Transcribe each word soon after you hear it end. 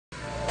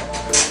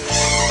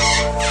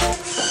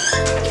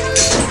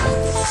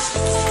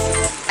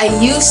I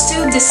used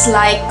to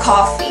dislike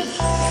coffee.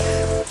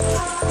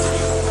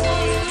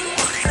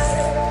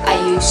 I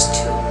used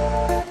to.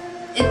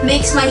 It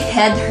makes my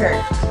head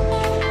hurt.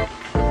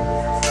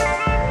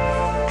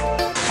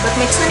 But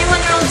my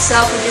 21-year-old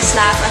self would just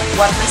laugh at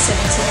what my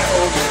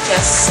 17-year-old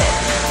just said.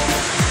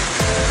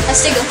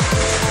 Astigo.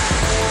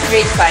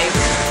 Grade 5.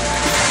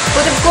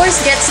 But of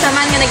course, gets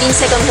naman nga naging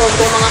second home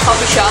ko mga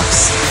coffee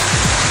shops.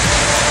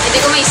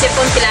 Hindi ko maisip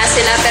kung pila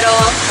sila, pero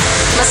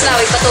mas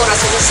lawig patura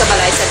sa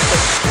balaysan ko.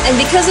 And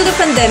because of the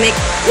pandemic,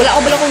 wala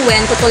ko bala kung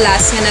when ko to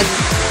last nga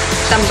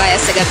nagtambaya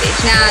sa gabi.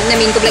 Nga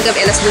namin ko bala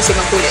gabi, alas 12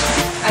 magkulit.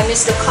 I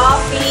miss the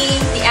coffee,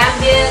 the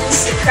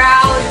ambience, the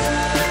crowd.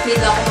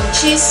 Need ako ng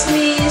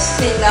chismis,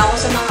 need ako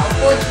sa mga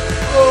upod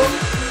ko.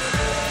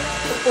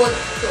 Upod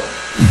ko.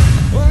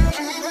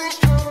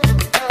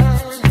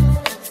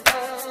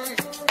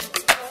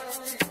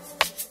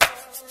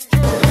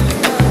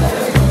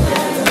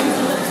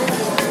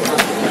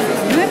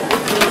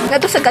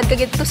 Ito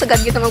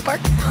sagad kita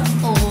mag-park?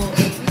 Oo.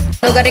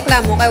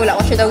 Nag-reklamo kaya wala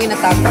ko siya daw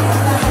ginatapa.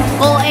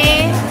 Oo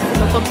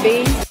Ano pa ba?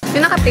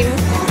 Yung nakating.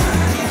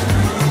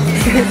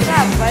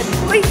 Dapat.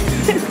 Uy!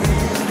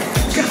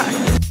 God.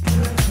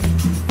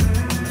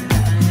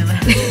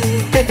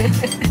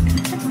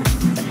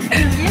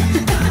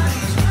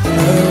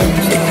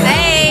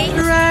 Hey!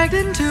 Dragged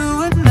into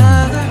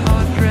another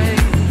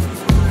heartbreak.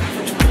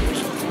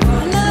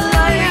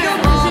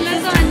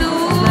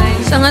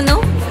 Sa ano?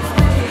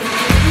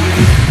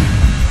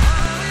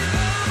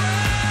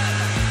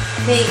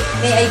 May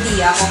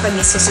idea ako kay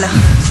Mrs. lang.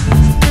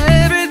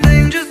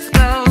 Everything just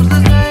goes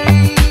the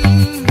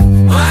same.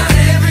 Why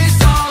every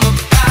song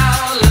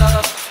about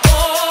love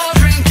or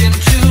drinking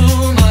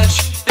too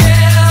much?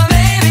 Yeah,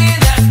 maybe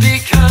that's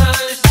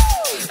because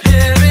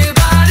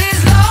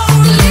everybody's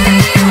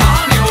lonely.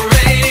 On your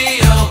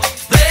radio,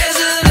 there's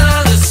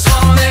another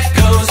song that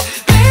goes,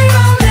 babe,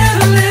 I'll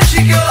never let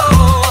you go.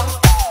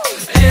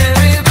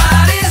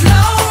 Everybody's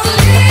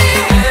lonely.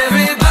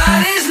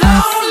 Everybody's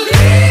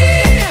lonely.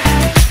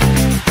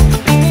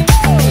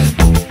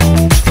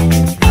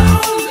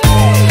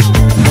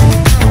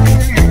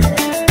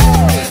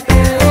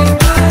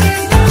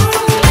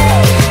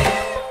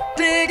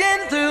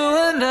 Digging through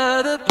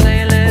another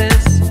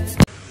playlist.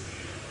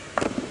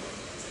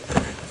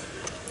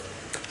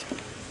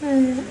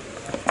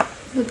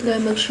 Bigla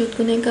mag-shoot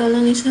ko na ikaw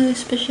lang isa,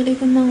 especially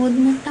kung mangod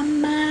mo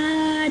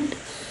tamad.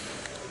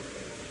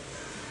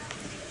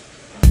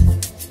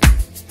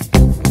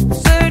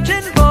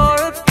 Searching for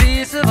a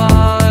piece of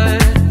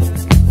art.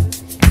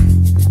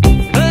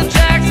 A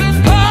Jackson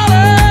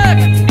Pollock,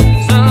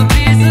 some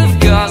piece of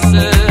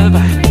gossip.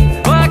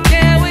 Why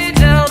can't we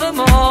tell them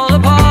all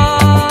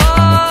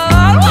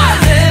apart?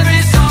 Why's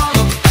every song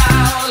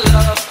about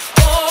love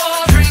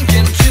or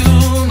drinking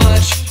too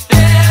much?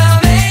 Yeah,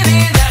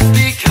 maybe that's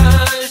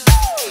because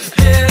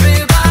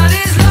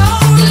everybody's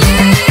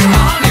lonely.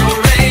 On your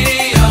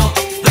radio,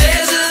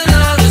 there's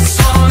another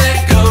song that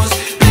goes,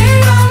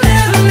 babe, I'll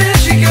never let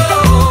you go.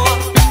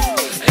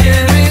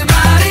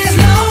 Everybody's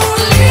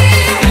lonely.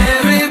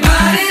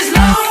 Everybody's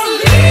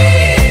lonely.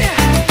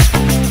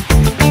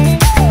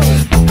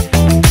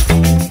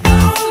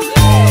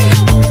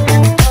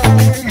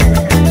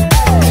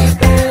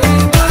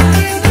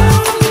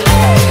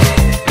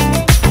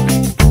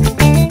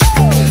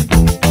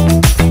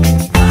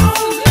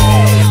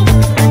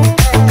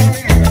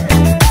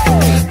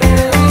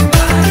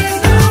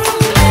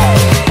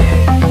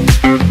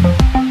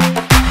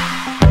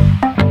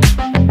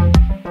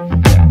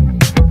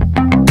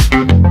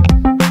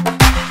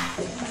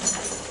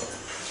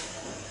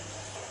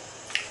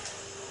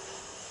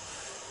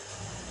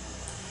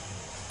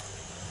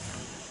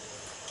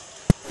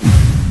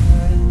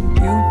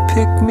 You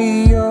pick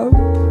me up,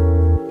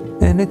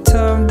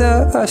 anytime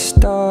that I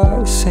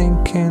start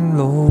sinking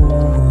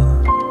lower.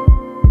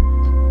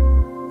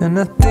 And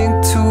I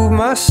think to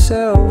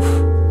myself,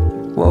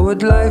 what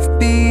would life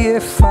be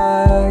if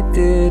I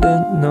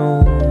didn't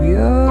know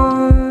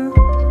you?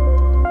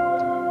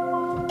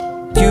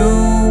 You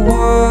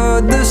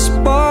were the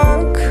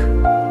spark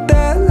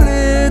that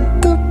lit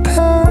the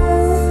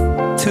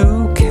path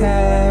to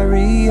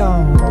carry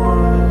on.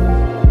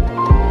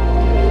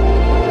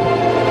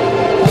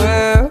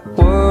 Where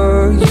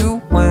were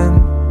you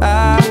when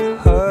I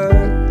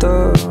hurt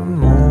the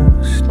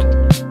most?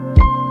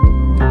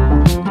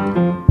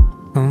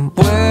 And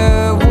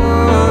where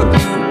were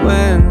you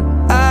when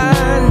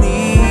I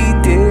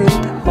needed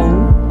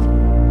hope?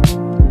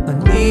 I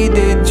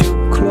needed you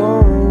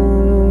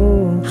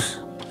close.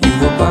 You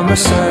were by my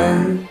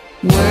side.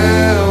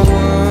 Where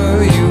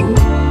were you?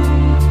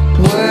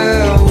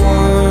 Where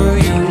were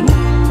you?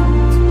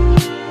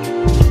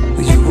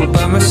 You were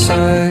by my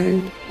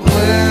side.